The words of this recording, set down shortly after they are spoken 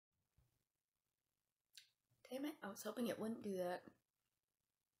Damn it, I was hoping it wouldn't do that.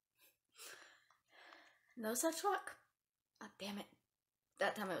 No such luck. Ah, damn it.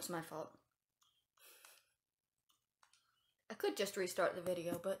 That time it was my fault. I could just restart the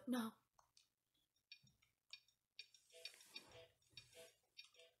video, but no.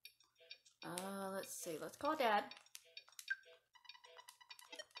 Let's see. Let's call Dad.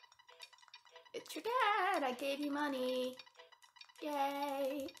 It's your dad. I gave you money.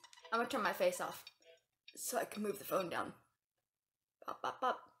 Yay. I'm gonna turn my face off so I can move the phone down. Bop, bop,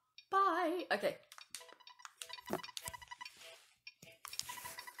 bop. Bye. Okay.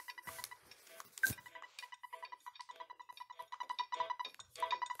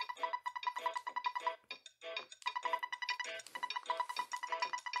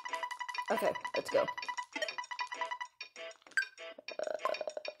 Okay, let's go.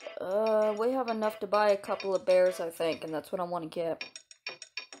 We have enough to buy a couple of bears, I think, and that's what I want to get.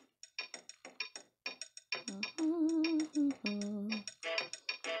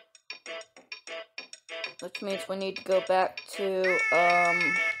 Which means we need to go back to,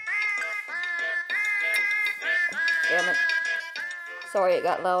 damn it. Sorry, it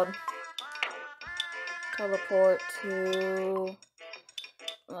got loud. Teleport to,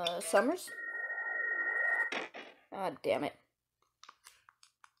 Summers? Ah, damn it.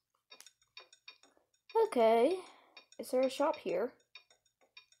 Okay. Is there a shop here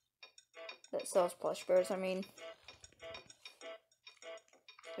that sells plush bears? I mean,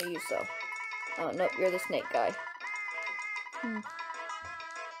 what do you sell? Oh, nope, you're the snake guy.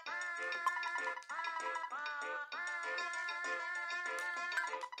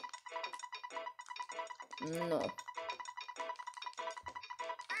 No.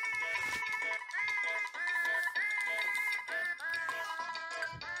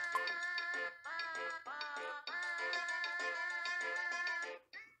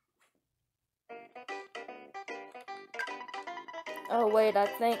 Oh wait, I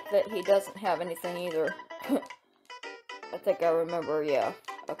think that he doesn't have anything either. I think I remember, yeah.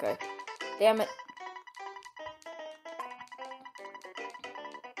 Okay. Damn it.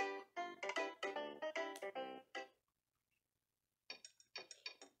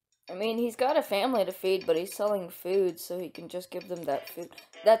 I mean, he's got a family to feed, but he's selling food, so he can just give them that food.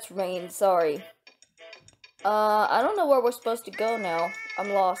 That's Rain, sorry. I don't know where we're supposed to go now.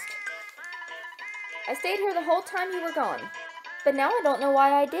 I'm lost. I stayed here the whole time you were gone, but now I don't know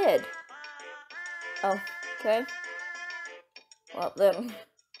why I did. Oh, okay. Well, then.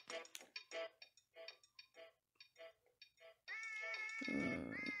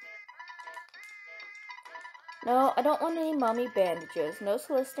 No, I don't want any mommy bandages. No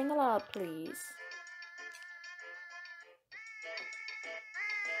soliciting allowed, please.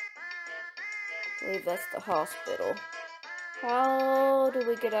 I believe that's the hospital. How do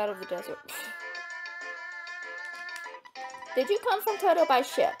we get out of the desert? Did you come from Toto by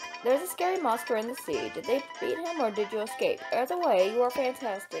ship? There's a scary monster in the sea. Did they beat him or did you escape? Either way, you are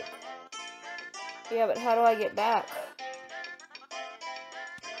fantastic. Yeah, but how do I get back?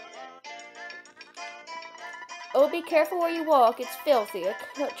 Oh, be careful where you walk. It's filthy. A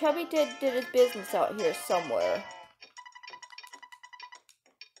chubby did his business out here somewhere.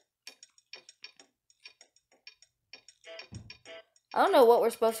 I don't know what we're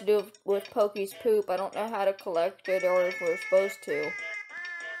supposed to do with Pokey's poop. I don't know how to collect it or if we're supposed to.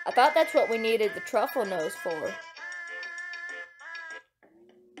 I thought that's what we needed the truffle nose for.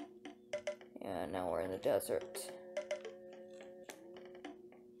 Yeah, now we're in the desert.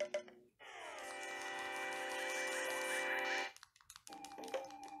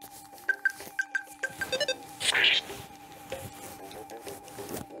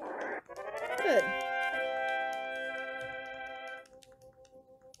 Good.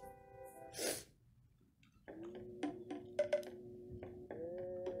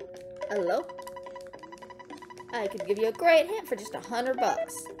 Hello? I could give you a great hint for just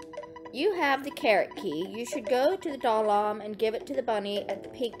 $100. You have the carrot key. You should go to the Dalam and give it to the bunny at the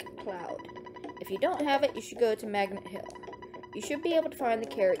pink cloud. If you don't have it, you should go to Magnet Hill. You should be able to find the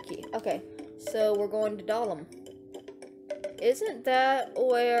carrot key. Okay, so we're going to Dalam. Isn't that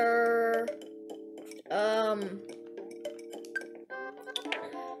where,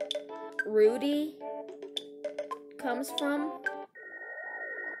 Rudy comes from?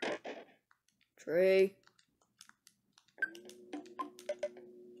 Tree.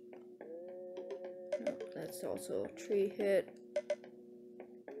 Nope, that's also a tree hit.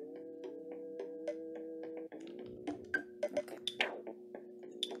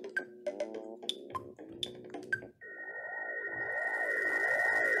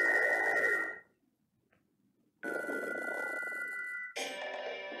 Okay.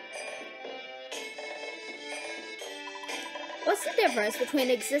 What's the difference between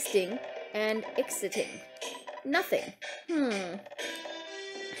existing and exiting? Nothing.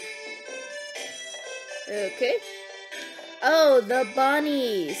 Okay. Oh, the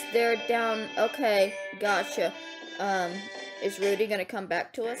bunnies. They're down. Okay, gotcha. Is Rudy gonna come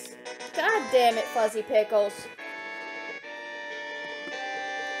back to us? God damn it, Fuzzy Pickles.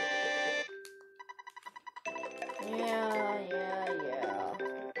 Yeah.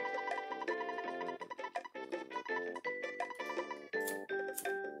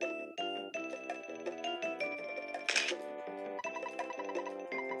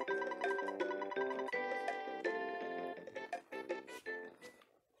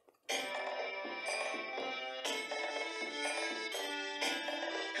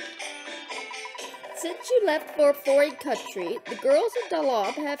 Since you left for a foreign country, the girls of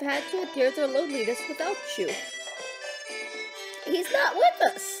Dalab have had to endure their loneliness without you. He's not with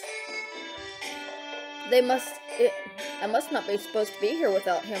us. I must not be supposed to be here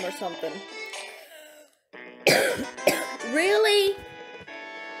without him or something. Really?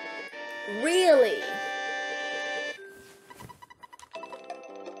 Really?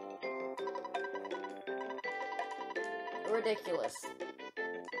 Ridiculous.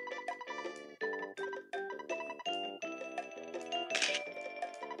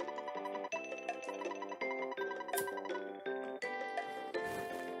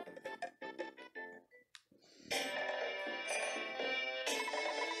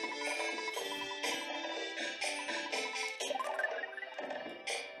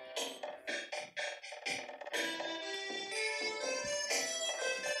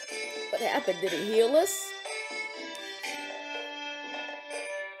 What happened? Did he heal us?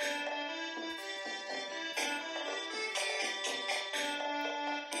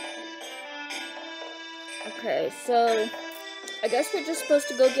 Okay, so I guess we're just supposed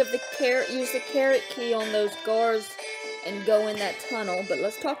to go use the carrot key on those guards and go in that tunnel, but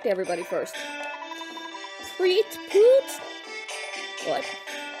let's talk to everybody first. Preet Poot? What?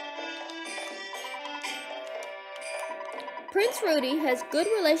 Prince Rudy has good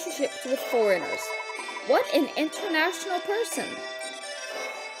relationships with foreigners. What an international person.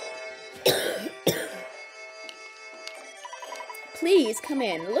 Please come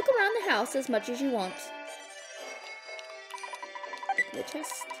in. Look around the house as much as you want. The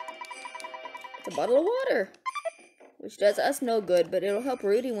chest. It's a bottle of water. Which does us no good, but it'll help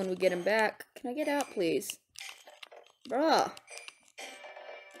Rudy when we get him back. Can I get out, please? Bruh.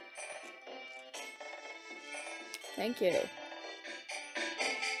 Thank you.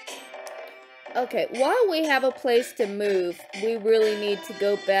 Okay, while we have a place to move, we really need to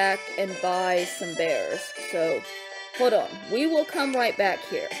go back and buy some bears. So, hold on. We will come right back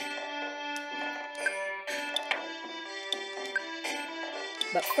here.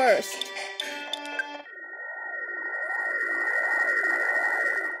 But first,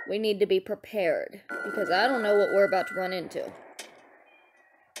 we need to be prepared, because I don't know what we're about to run into.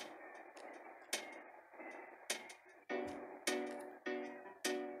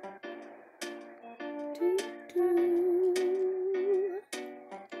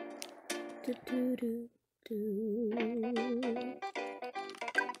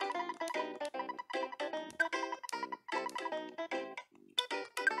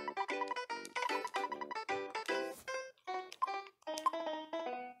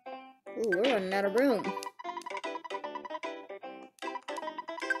 Ooh, we're running out of room.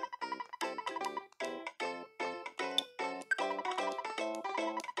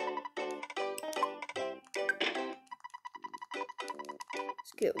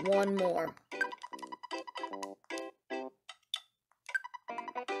 Let's get one more.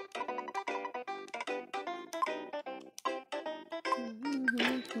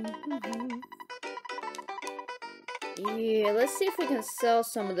 Yeah, let's see if we can sell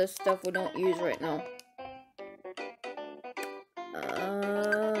some of this stuff we don't use right now.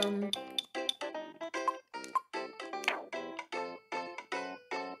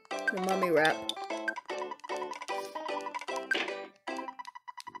 The mummy wrap.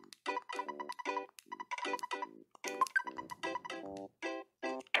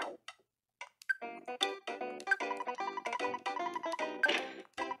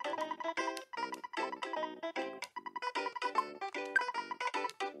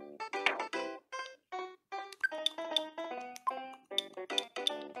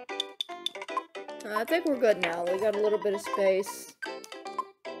 I think we're good now. We got a little bit of space.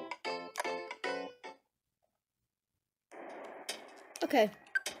 Okay,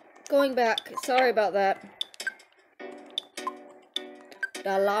 going back. Sorry about that.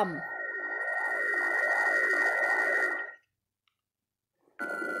 Dalam.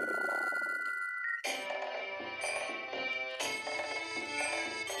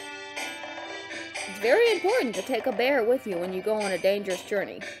 very important to take a bear with you when you go on a dangerous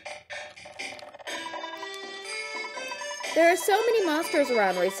journey. There are so many monsters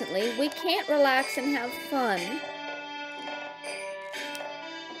around recently, we can't relax and have fun.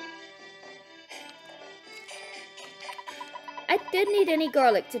 I didn't eat any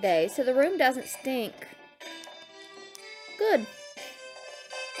garlic today, so the room doesn't stink. Good.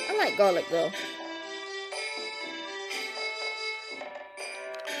 I like garlic though.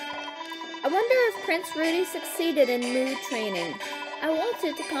 I wonder if Prince Rudy succeeded in mood training. I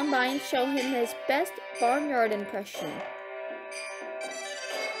wanted to come by and show him his best barnyard impression.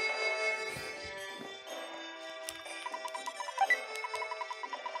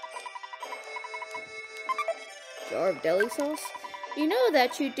 Jar of deli sauce? You know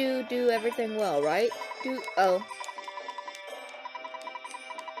that you do everything well, right? Oh.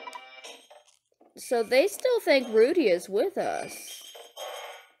 So they still think Rudy is with us.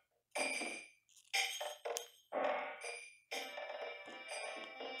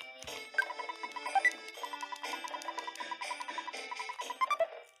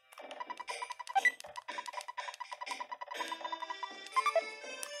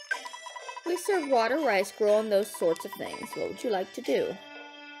 We serve water, rice, gruel, and those sorts of things. What would you like to do?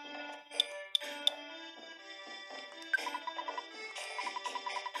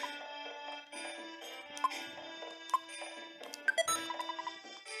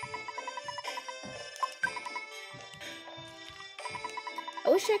 I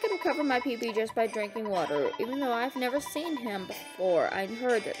wish I could recover my PP just by drinking water, even though I've never seen him before. I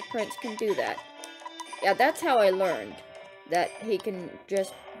heard that the prince can do that. Yeah, that's how I learned that he can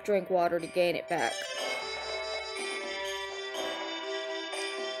just drink water to gain it back.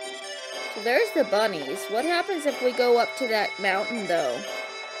 So there's the bunnies. What happens if we go up to that mountain, though?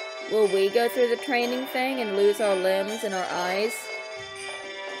 Will we go through the training thing and lose our limbs and our eyes?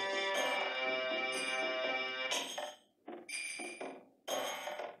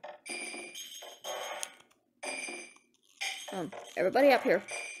 Everybody up here.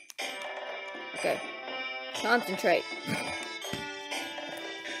 Okay. Concentrate.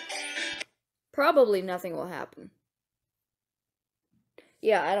 Probably nothing will happen.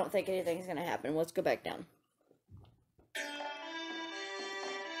 Yeah, I don't think anything's gonna happen. Let's go back down.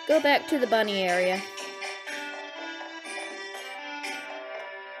 Go back to the bunny area.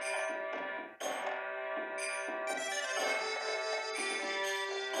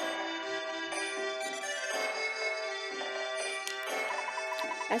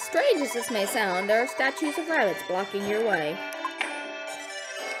 As strange as this may sound, there are statues of rabbits blocking your way.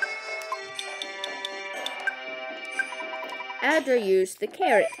 Adra used the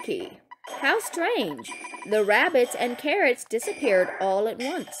carrot key. How strange! The rabbits and carrots disappeared all at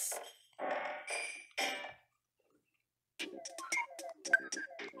once.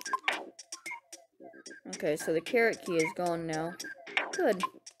 Okay, so the carrot key is gone now. Good.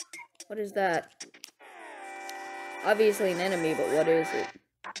 What is that? Obviously an enemy, but what is it?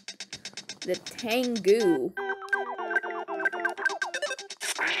 The Tengu.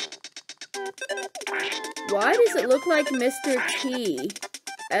 Why does it look like Mr. T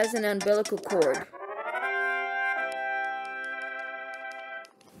as an umbilical cord?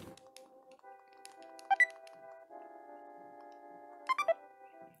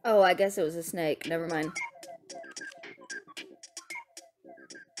 Oh, I guess it was a snake. Never mind.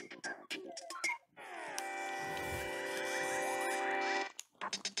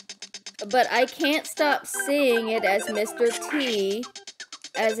 But I can't stop seeing it as Mr. T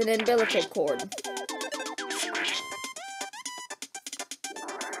as an umbilical cord.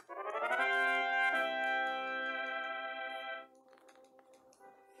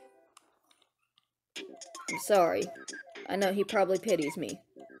 I'm sorry. I know he probably pities me.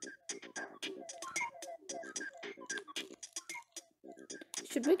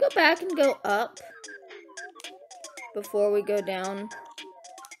 Should we go back and go up before we go down?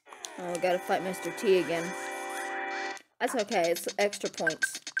 Oh, we gotta fight Mr. T again. That's okay, it's extra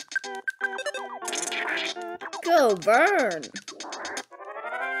points. Go, burn!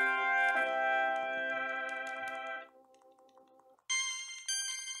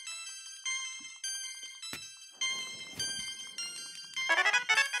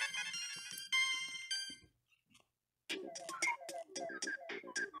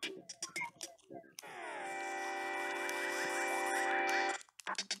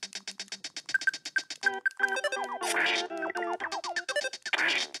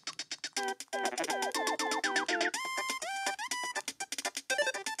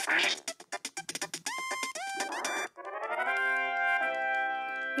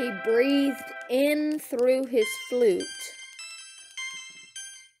 He breathed in through his flute.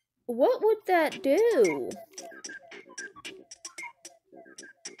 What would that do?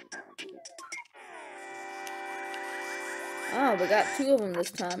 Oh, we got 2 of them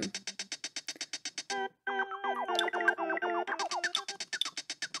this time.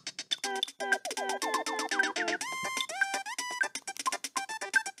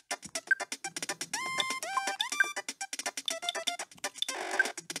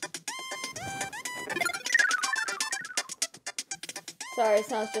 Sorry, it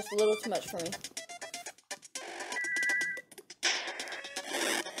sounds just a little too much for me.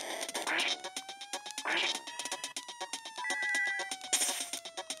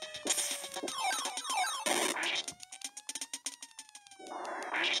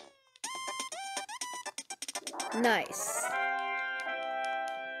 Nice.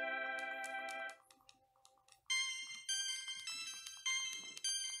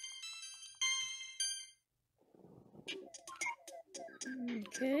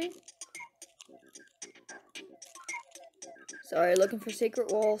 Okay. Sorry, looking for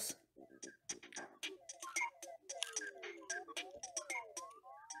secret walls.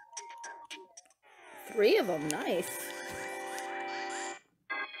 Three of them, nice.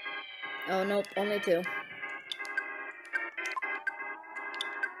 Oh, nope, only 2.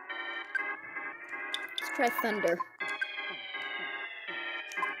 Let's try thunder.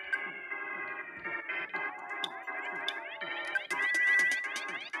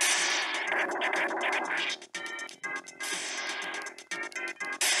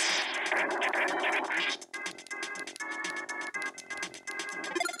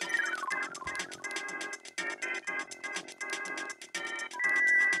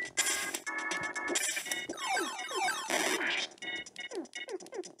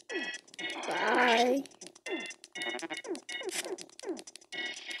 Bye.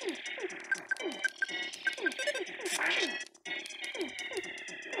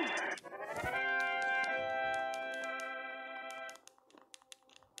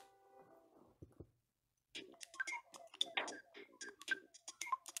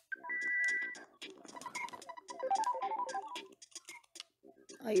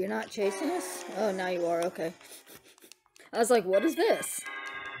 Oh, you're not chasing us? Oh, now you are, okay. I was like, what is this?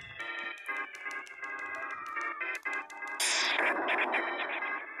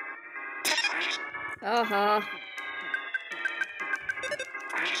 Aha.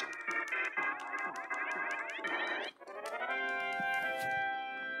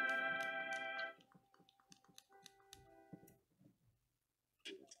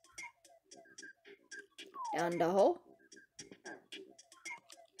 Down the hole.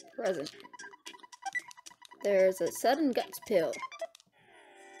 Present. There's a sudden guts pill.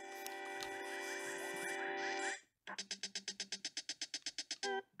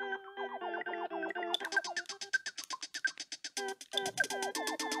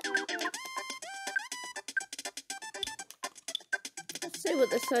 Let's see what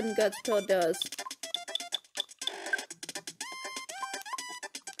the sudden guts pill does.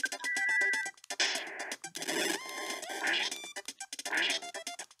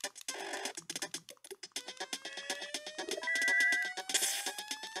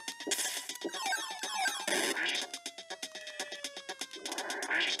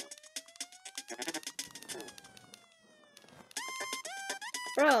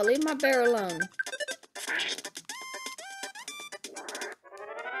 Bro, leave my bear alone.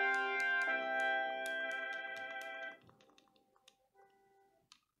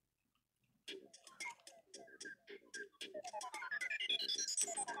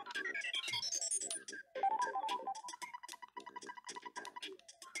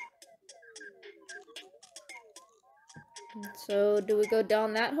 So, do we go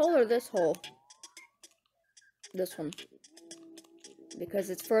down that hole or this hole? This one. Because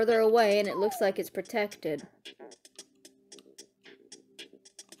it's further away and it looks like it's protected.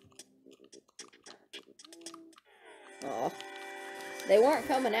 Oh, they weren't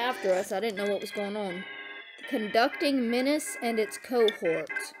coming after us. I didn't know what was going on. Conducting Menace and its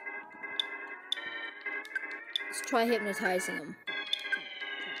cohorts. Let's try hypnotizing them.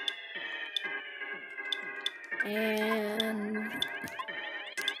 And...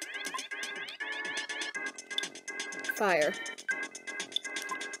 fire.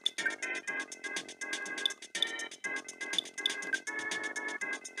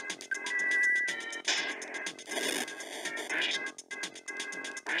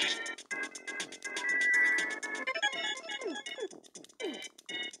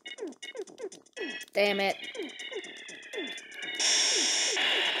 Damn it.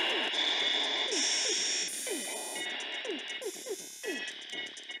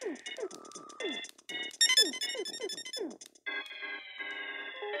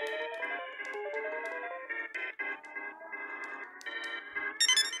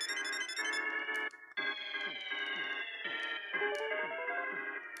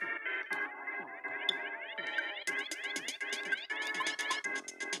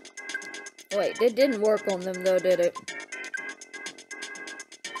 Wait, it didn't work on them though, did it?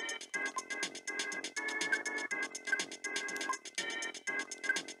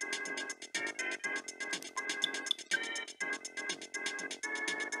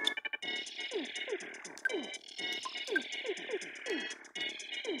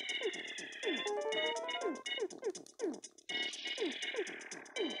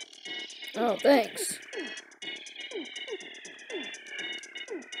 Oh, thanks.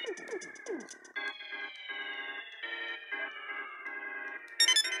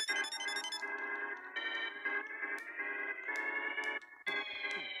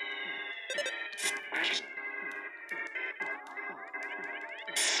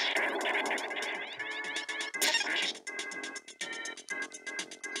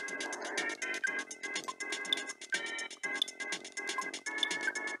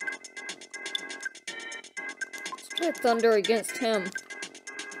 Let's try thunder against him.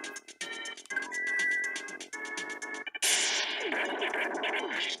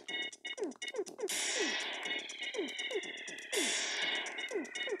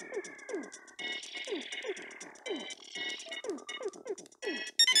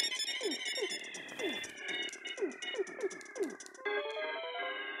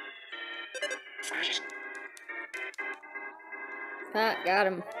 Ah, got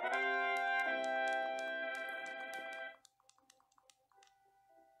him.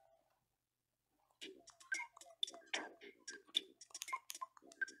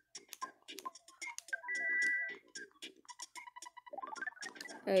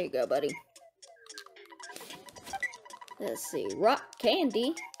 There you go, buddy. Let's see. Rock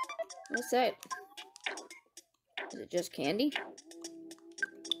candy? What's that? Is it just candy?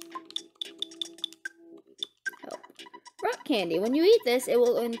 Oh. Rock candy. When you eat this, it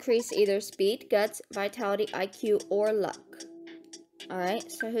will increase either speed, guts, vitality, IQ, or luck. Alright,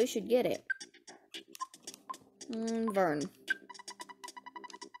 so who should get it? Vern.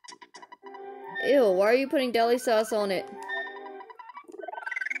 Ew, why are you putting deli sauce on it?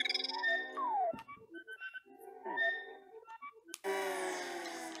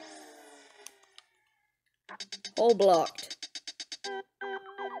 Hole blocked.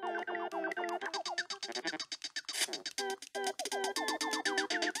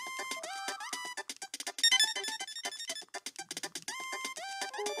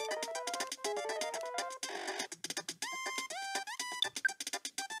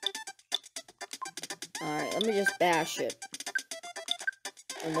 Alright, let me just bash it.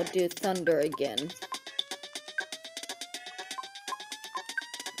 And we'll do thunder again.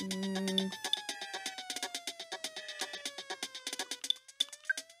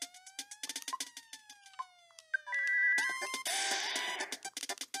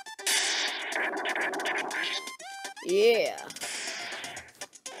 Yeah.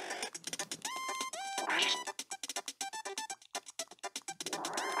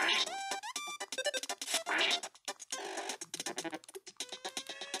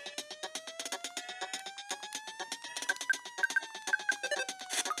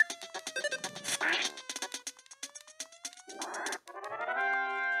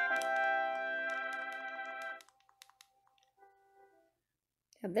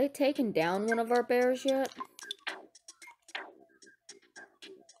 Have they taken down one of our bears yet?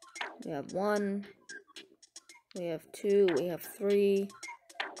 We have 1. We have 2. We have 3.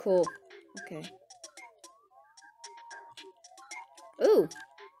 Cool. Okay. Ooh.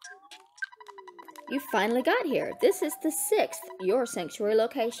 You finally got here. This is the 6th, your sanctuary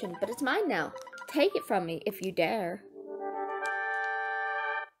location, but it's mine now. Take it from me if you dare.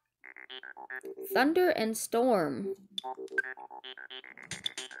 Thunder and storm.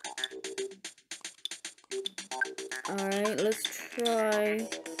 Alright, let's try.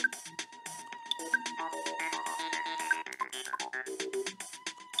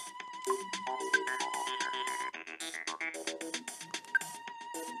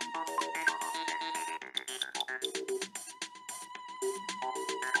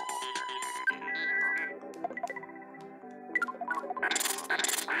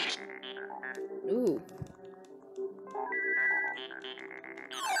 Ooh.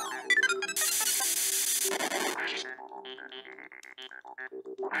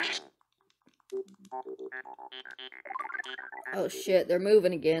 Oh shit, they're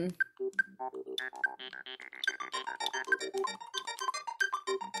moving again.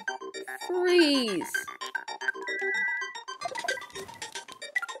 Freeze!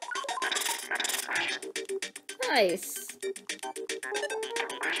 Nice.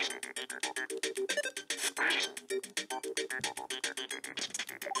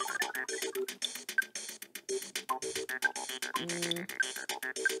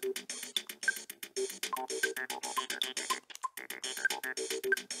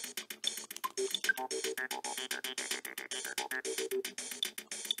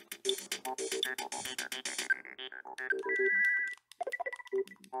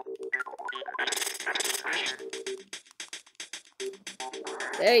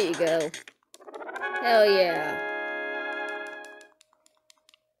 There you go. Hell yeah.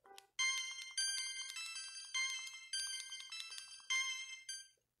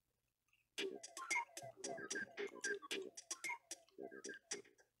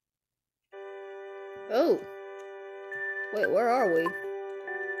 Oh. Wait, where are we?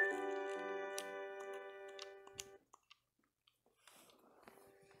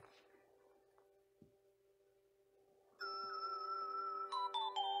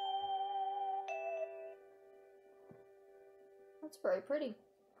 That's very pretty.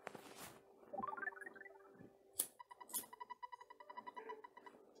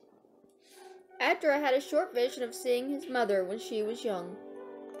 Adra had a short vision of seeing his mother when she was young.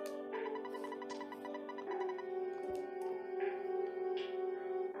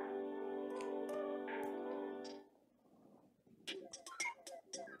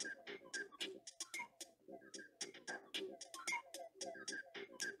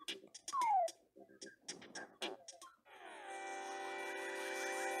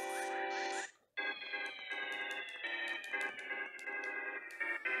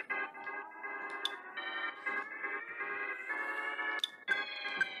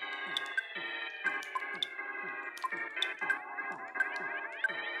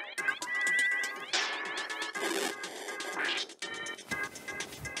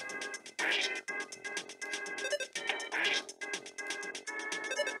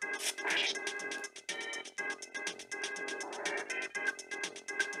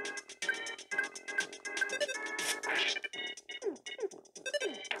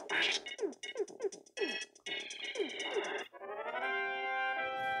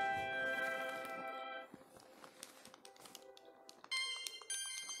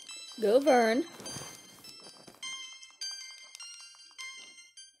 Go, Vern.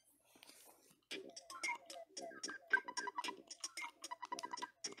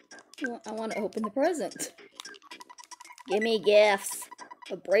 I want to open the present. Give me gifts.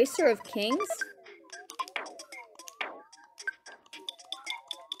 A bracer of kings?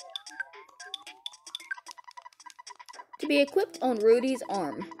 To be equipped on Rudy's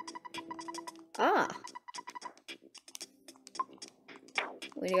arm. Ah.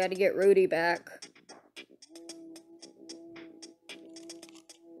 We gotta get Rudy back.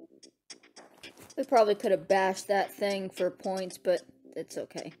 We probably could have bashed that thing for points, but it's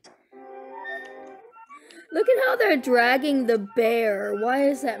okay. Look at how they're dragging the bear. Why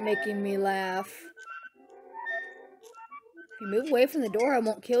is that making me laugh? If you move away from the door, I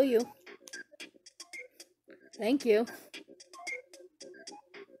won't kill you. Thank you.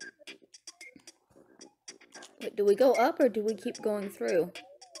 Wait, do we go up or do we keep going through?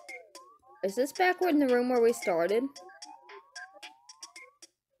 Is this backward in the room where we started?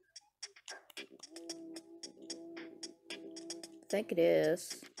 I think it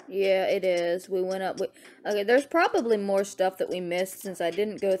is. Yeah, it is. We went up. Okay, there's probably more stuff that we missed since I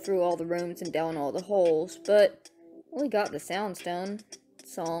didn't go through all the rooms and down all the holes, but we got the soundstone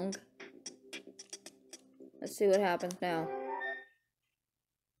song. Let's see what happens now.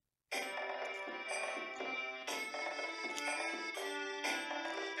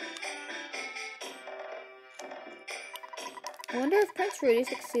 I wonder if Prince Rudy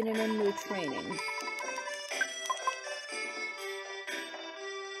succeeded in new training.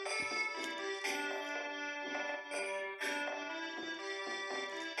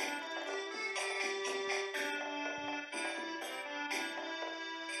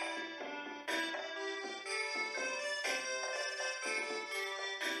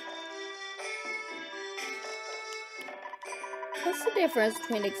 What's the difference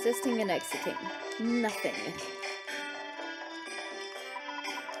between existing and exiting? Nothing.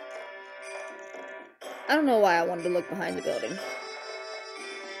 I don't know why I wanted to look behind the building.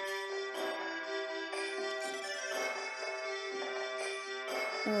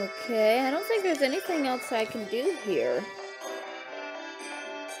 Okay, I don't think there's anything else I can do here.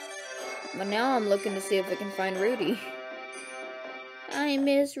 But now I'm looking to see if I can find Rudy. I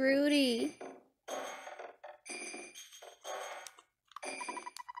miss Rudy.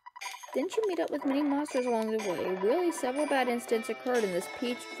 Didn't you meet up with many monsters along the way? Really, several bad incidents occurred in this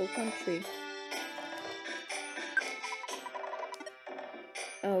peaceful country.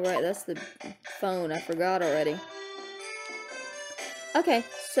 Oh, right, that's the phone. I forgot already. Okay,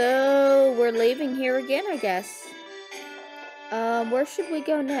 so we're leaving here again, I guess. Where should we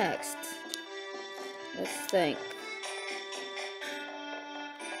go next? Let's think.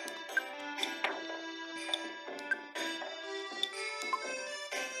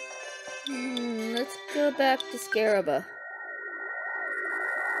 Let's go back to Scaraba.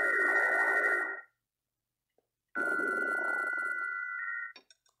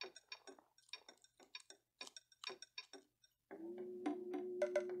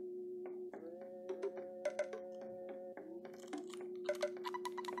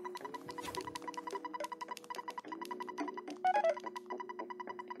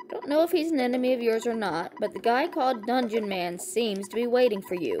 Don't know if he's an enemy of yours or not, but the guy called Dungeon Man seems to be waiting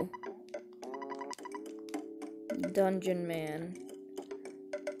for you. Dungeon Man.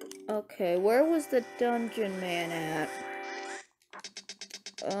 Okay, where was the Dungeon Man at?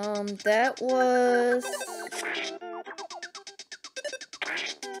 That was...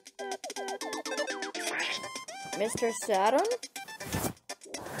 Mr. Saturn?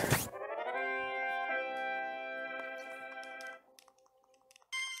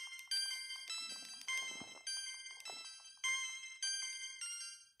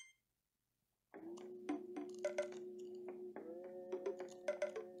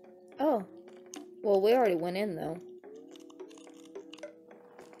 Oh. Well, we already went in, though.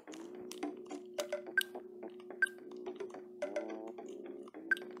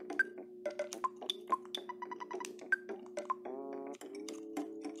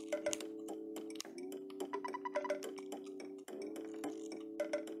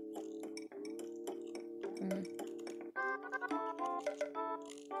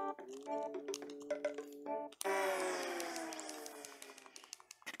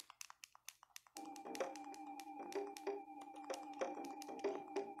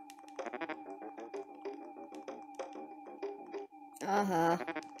 Uh-huh.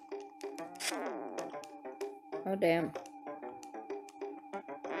 Oh, damn.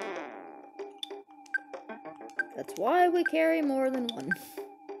 That's why we carry more than one.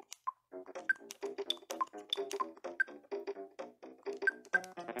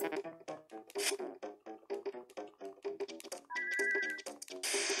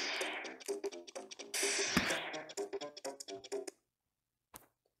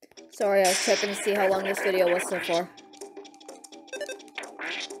 Sorry, I was checking to see how long this video was so far.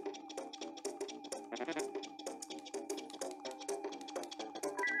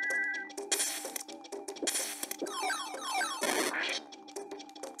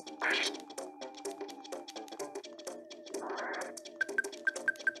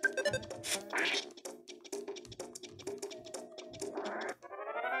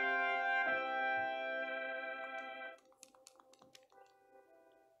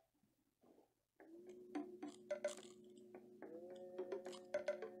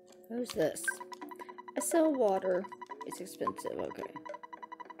 Who's this? I sell water. It's expensive, okay.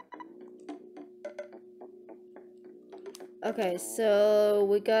 Okay, so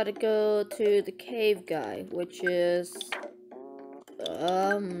we gotta go to the cave guy, which is...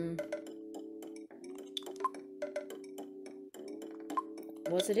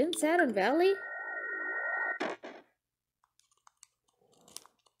 Was it in Saturn Valley?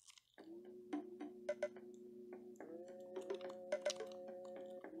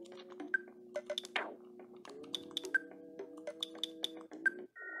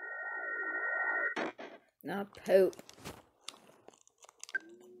 Not poop.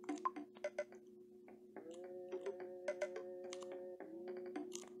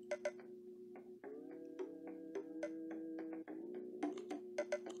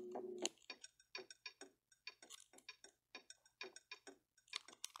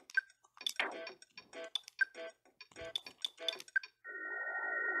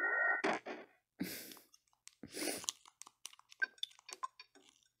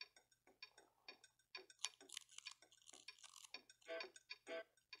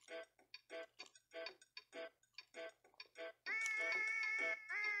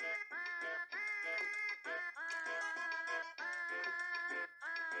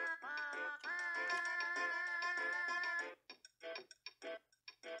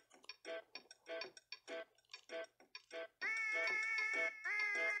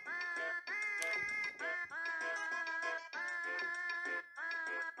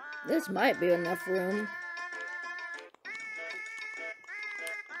 This might be enough room.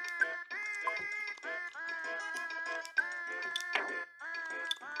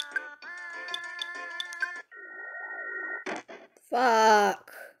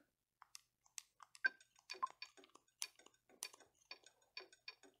 Fuck.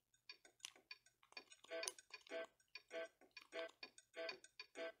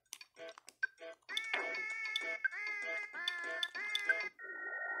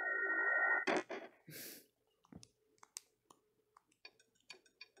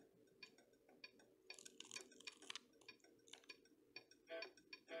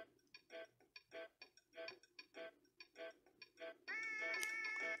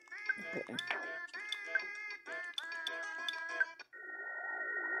 Okay.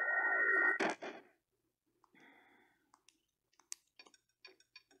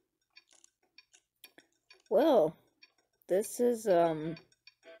 Well, this is, okay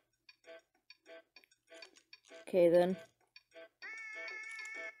then.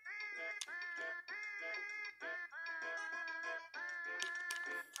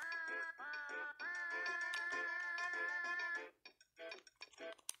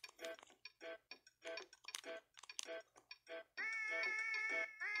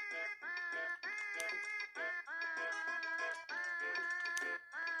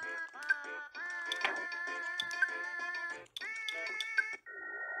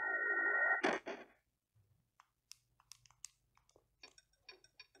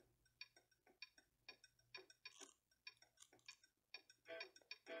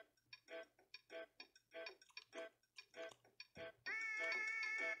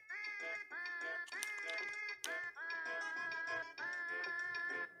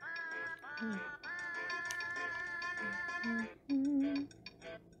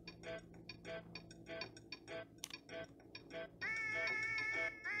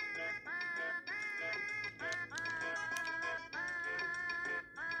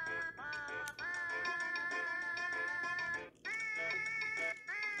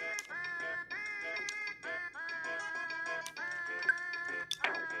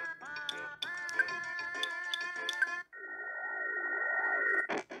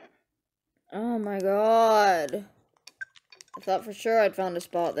 Oh my god. I thought for sure I'd found a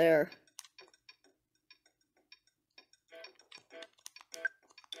spot there.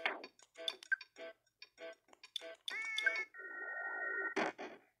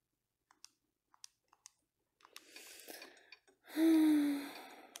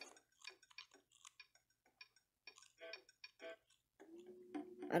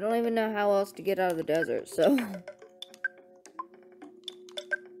 I don't even know how else to get out of the desert, so...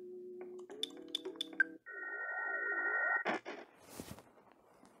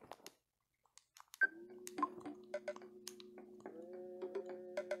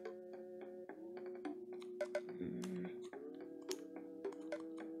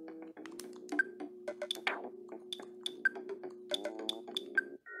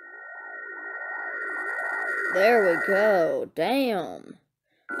 There we go. Damn.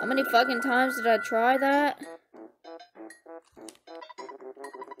 How many fucking times did I try that?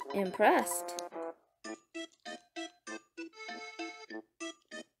 Impressed.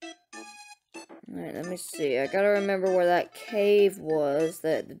 Alright, let me see. I gotta remember where that cave was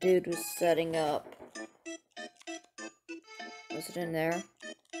that the dude was setting up. Was it in there?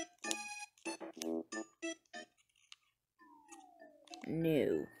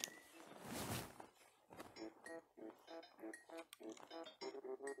 No.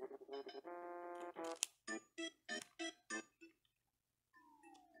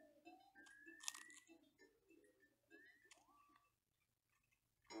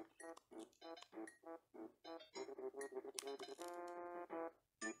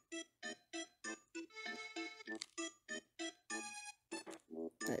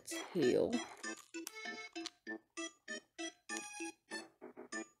 Let's heal.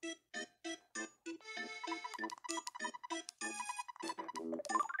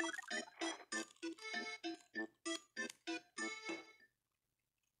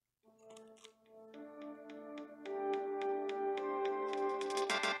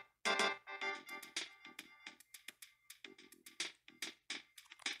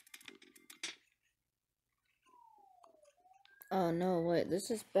 Oh no, wait, this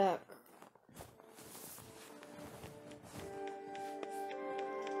is back.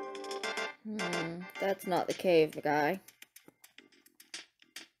 That's not the cave guy.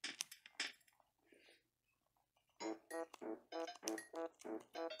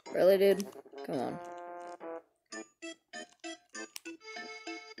 Really, dude? Come on.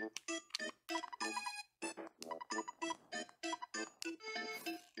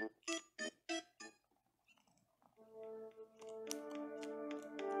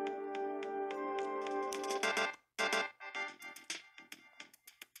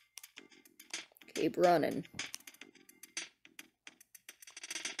 Keep running.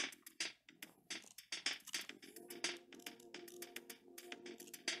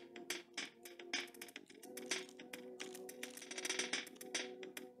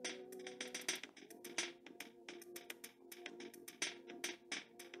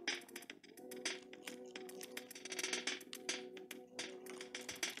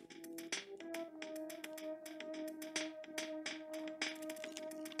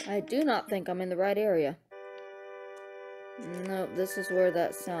 I do not think I'm in the right area. Nope, this is where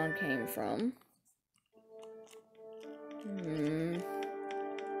that sound came from.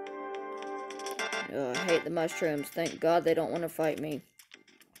 Oh, I hate the mushrooms. Thank God they don't want to fight me.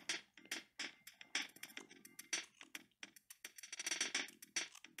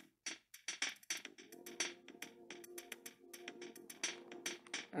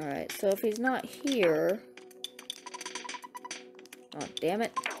 Alright, so if he's not here... Oh, damn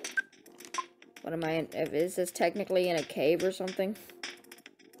it. What am I in? Is this technically in a cave or something?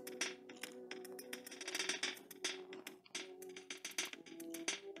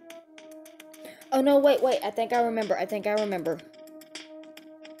 Oh, no, wait. I think I remember.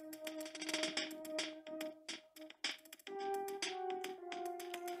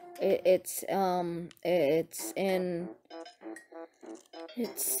 It's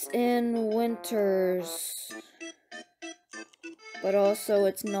in Winters. But also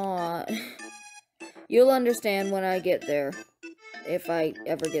it's not. You'll understand when I get there. If I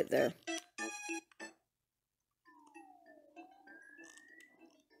ever get there.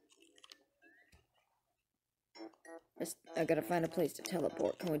 I gotta find a place to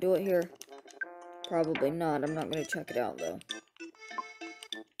teleport. Can we do it here? Probably not. I'm not gonna check it out though.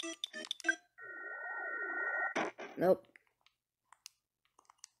 Nope.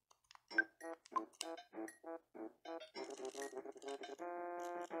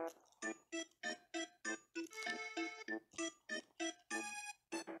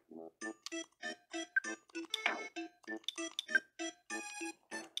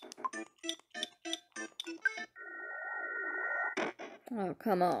 Oh,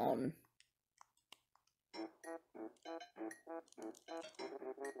 come on.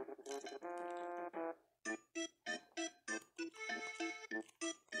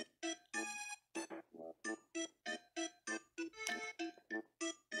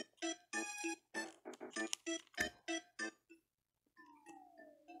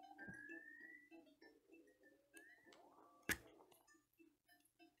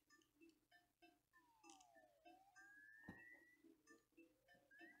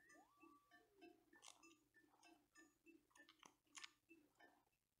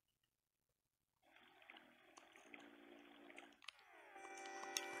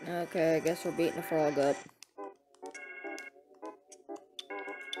 Okay, I guess we're beating a frog up.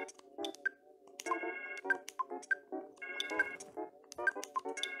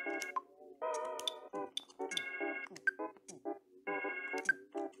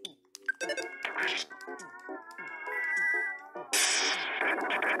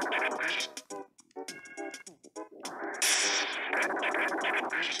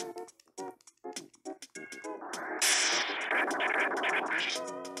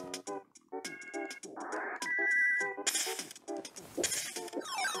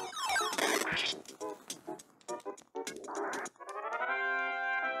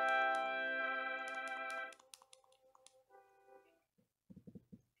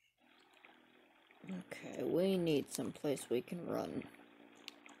 Okay, we need some place we can run.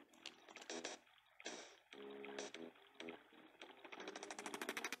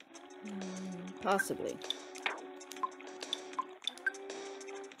 Possibly.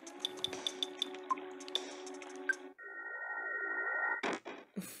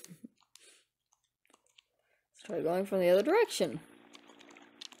 Let's try going from the other direction.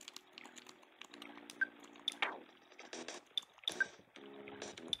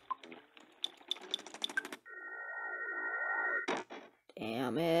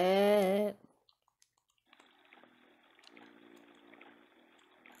 Damn it.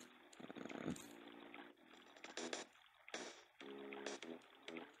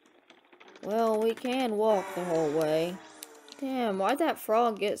 Well, we can walk the whole way. Damn, why'd that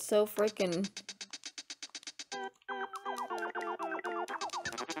frog get so freaking...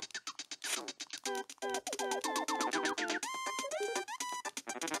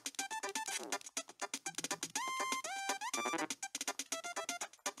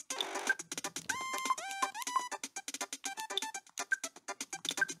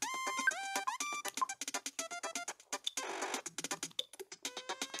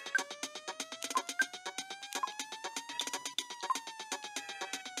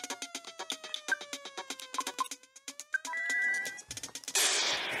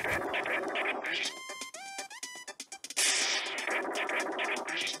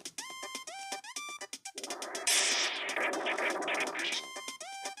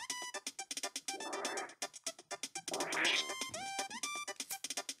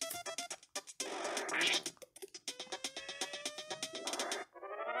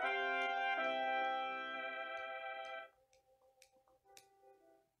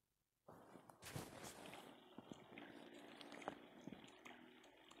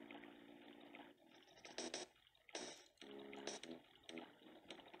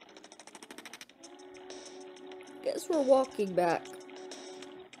 Guess we're walking back.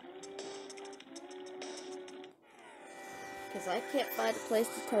 Because I can't find a place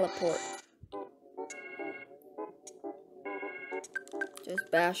to teleport.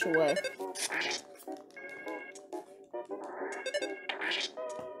 Just bash away.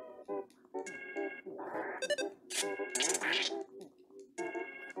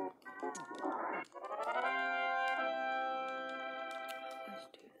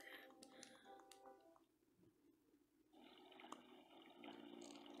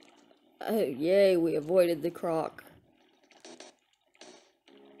 Oh, yay, we avoided the croc.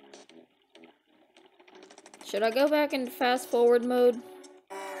 Should I go back into fast forward mode?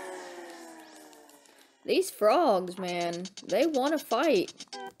 These frogs, man, they want to fight.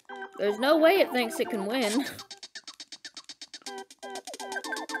 There's no way it thinks it can win.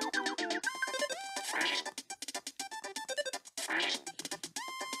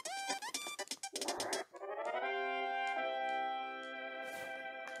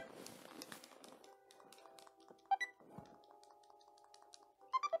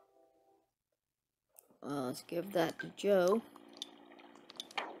 Let's give that to Joe.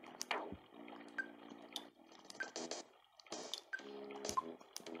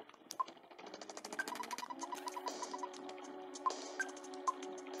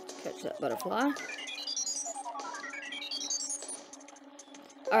 Catch that butterfly.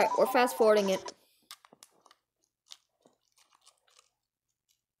 Alright, we're fast forwarding it.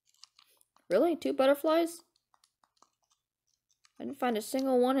 Really? 2 butterflies? I didn't find a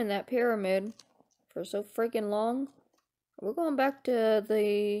single one in that pyramid for so freaking long. We're going back to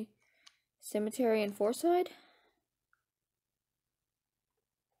the cemetery in Forside?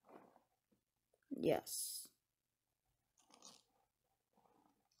 Yes.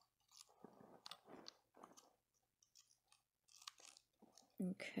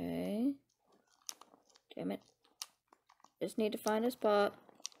 Okay. Damn it. Just need to find a spot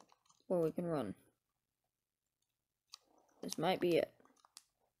where we can run. This might be it.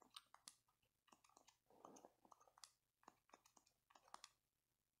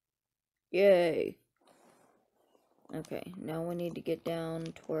 Yay. Okay, now we need to get down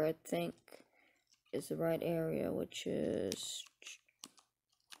to where I think is the right area, which is...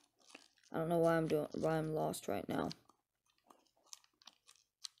 I don't know why I'm lost right now.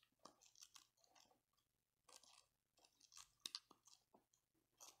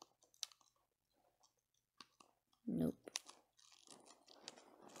 Nope.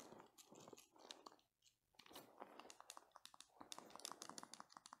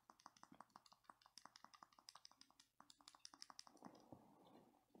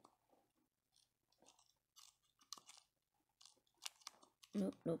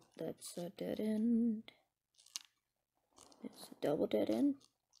 Nope, nope, that's a dead end. It's a double dead end.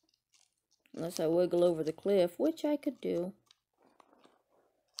 Unless I wiggle over the cliff, which I could do.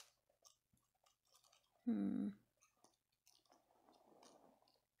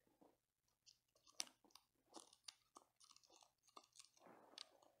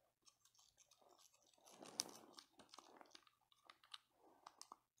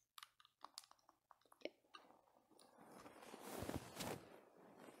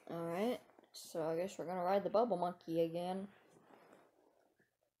 Alright, so I guess we're gonna ride the bubble monkey again.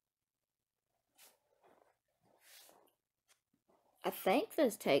 I think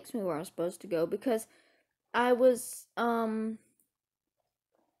this takes me where I'm supposed to go because I was, when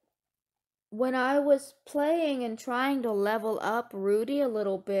I was playing and trying to level up Rudy a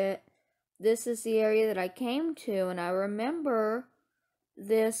little bit, this is the area that I came to, and I remember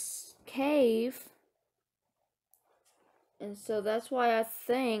this cave, and so that's why I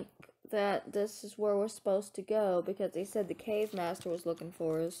think that this is where we're supposed to go, because they said the cave master was looking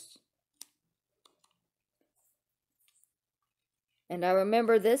for us. And I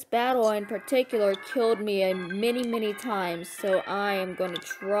remember this battle in particular killed me many, many times, so I am going to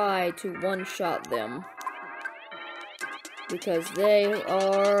try to one-shot them. Because they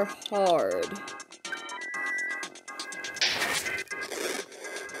are hard.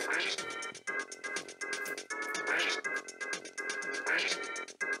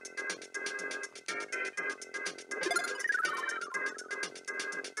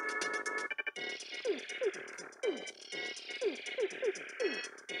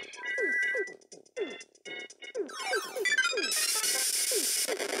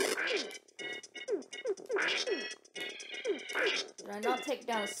 Did I not take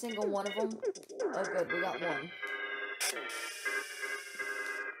down a single one of them? Oh good, we got one.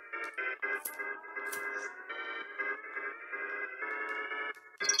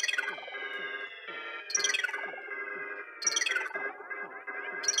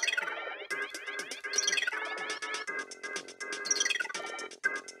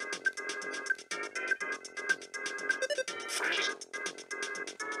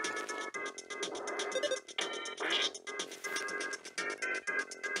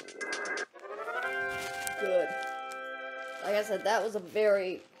 Like I said, that was a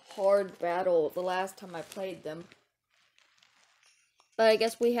very hard battle the last time I played them. But I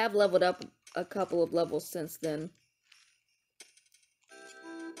guess we have leveled up a couple of levels since then.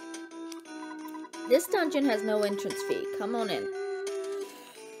 This dungeon has no entrance fee. Come on in.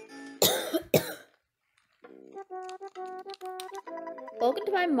 Welcome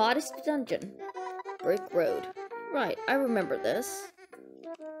to my modest dungeon. Brick Road. Right, I remember this.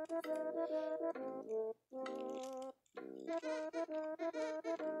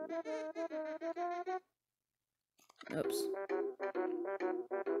 Oops.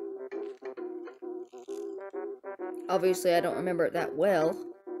 Obviously, I don't remember it that well.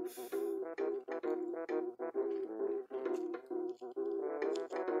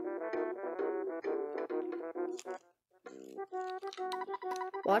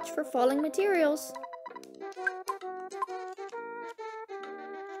 Watch for falling materials.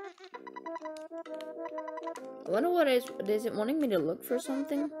 I wonder what is it wanting me to look for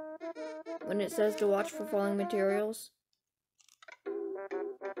something? When it says to watch for falling materials?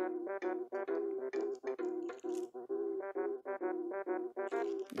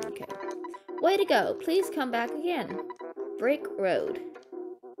 Okay. Way to go. Please come back again. Brick Road.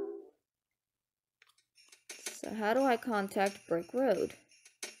 So how do I contact Brick Road?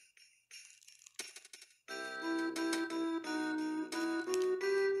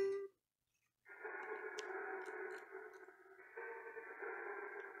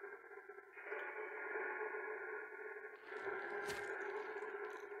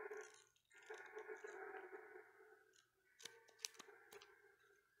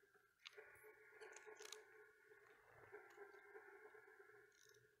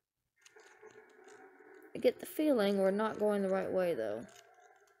 I get the feeling we're not going the right way, though.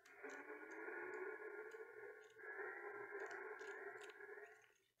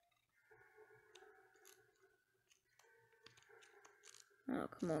 Oh,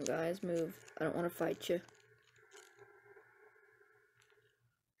 come on, guys, move. I don't want to fight you.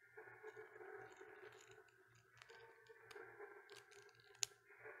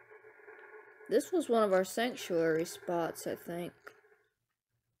 This was one of our sanctuary spots, I think.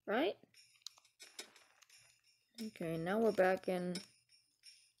 Right? Okay, now we're back in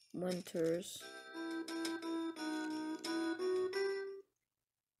Winters.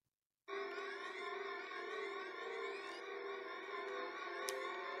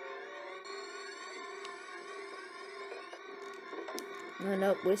 Oh,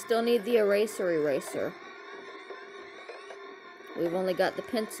 nope, we still need the eraser. We've only got the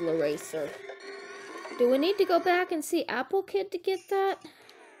pencil eraser. Do we need to go back and see Apple Kid to get that?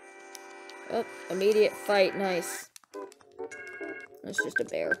 Oh, immediate fight, nice. That's just a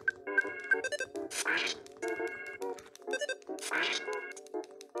bear.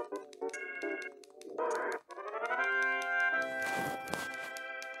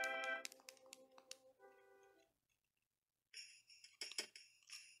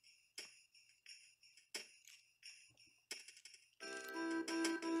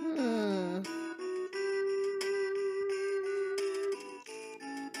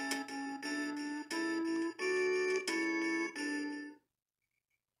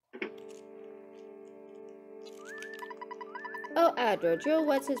 Oh, Adra, Joe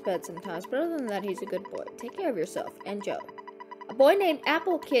wets his bed sometimes, but other than that, he's a good boy. Take care of yourself. And Joe. A boy named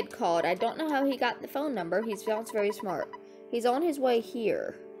Apple Kid called. I don't know how he got the phone number. He sounds very smart. He's on his way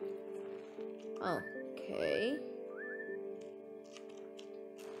here. Okay.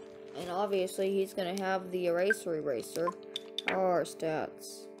 And obviously, he's gonna have the eraser. How are our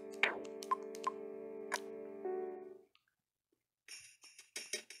stats?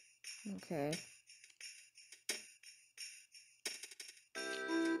 Okay.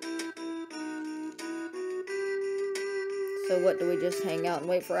 So what, do we just hang out and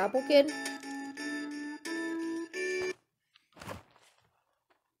wait for Apple Kid?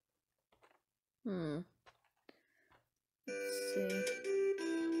 Let's see.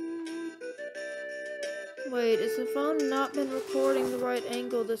 Wait, has the phone not been recording the right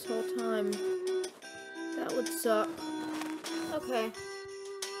angle this whole time? That would suck. Okay.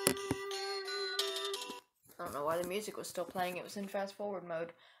 I don't know why the music was still playing. It was in fast forward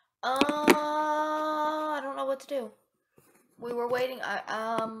mode. I don't know what to do. We were waiting.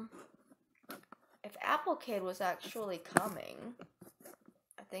 If Apple Kid was actually coming,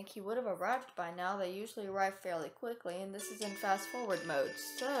 I think he would have arrived by now. They usually arrive fairly quickly, and this is in fast forward mode.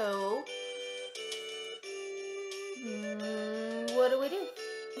 So, what do we do?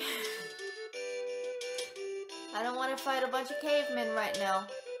 I don't want to fight a bunch of cavemen right now.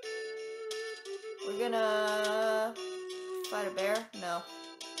 We're gonna fight a bear? No.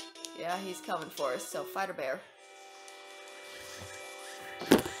 Yeah, he's coming for us, so fight a bear.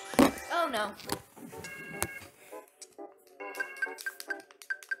 no.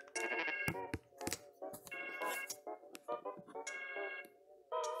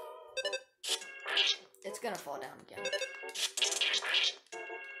 It's gonna fall down again.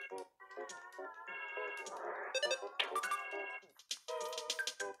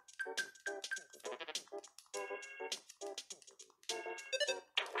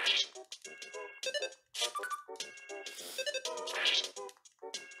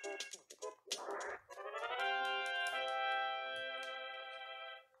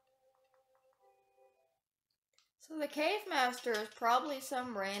 So the cave master is probably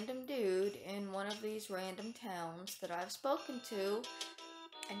some random dude in one of these random towns that I've spoken to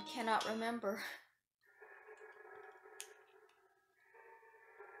and cannot remember.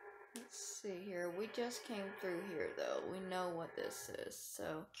 Let's see here. We just came through here though. We know what this is.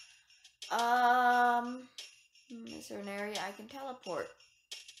 So, is there an area I can teleport?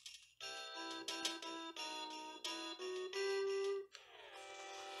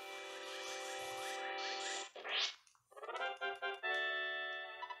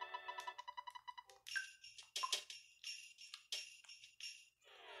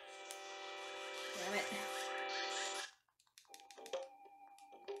 Damn it.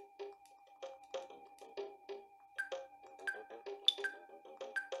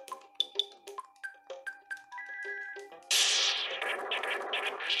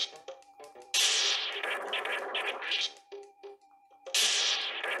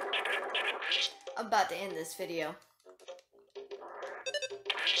 I'm about to end this video.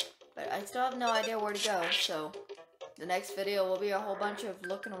 But I still have no idea where to go, so the next video will be a whole bunch of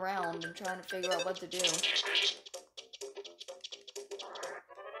looking around and trying to figure out what to do.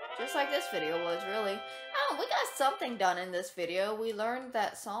 Just like this video was, really. Oh, we got something done in this video. We learned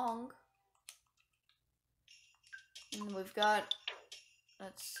that song. And we've got,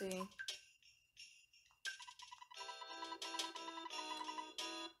 let's see.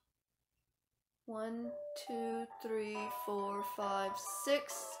 One, two, three, four, five,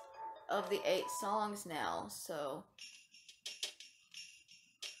 6 of the 8 songs now, so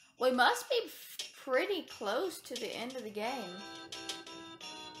we must be pretty close to the end of the game.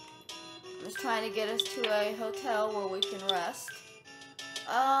 I'm just trying to get us to a hotel where we can rest.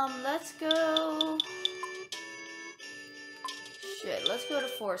 Let's go... Shit, let's go to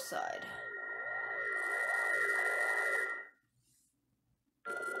Fourside.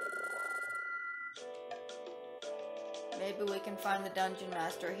 Maybe we can find the dungeon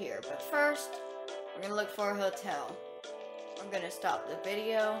master here, but first, we're gonna look for a hotel. I'm gonna stop the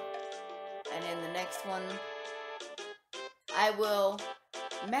video, and in the next one, I will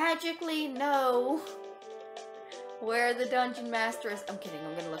magically know where the dungeon master is. I'm kidding,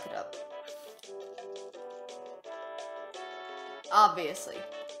 I'm gonna look it up. Obviously.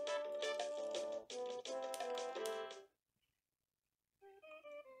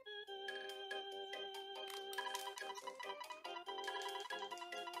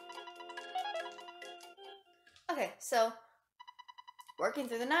 Okay, so, working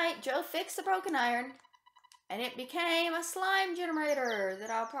through the night, Joe fixed the broken iron, and it became a slime generator that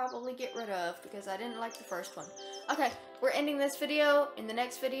I'll probably get rid of because I didn't like the first one. Okay, we're ending this video. In the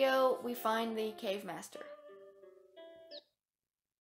next video, we find the cave master.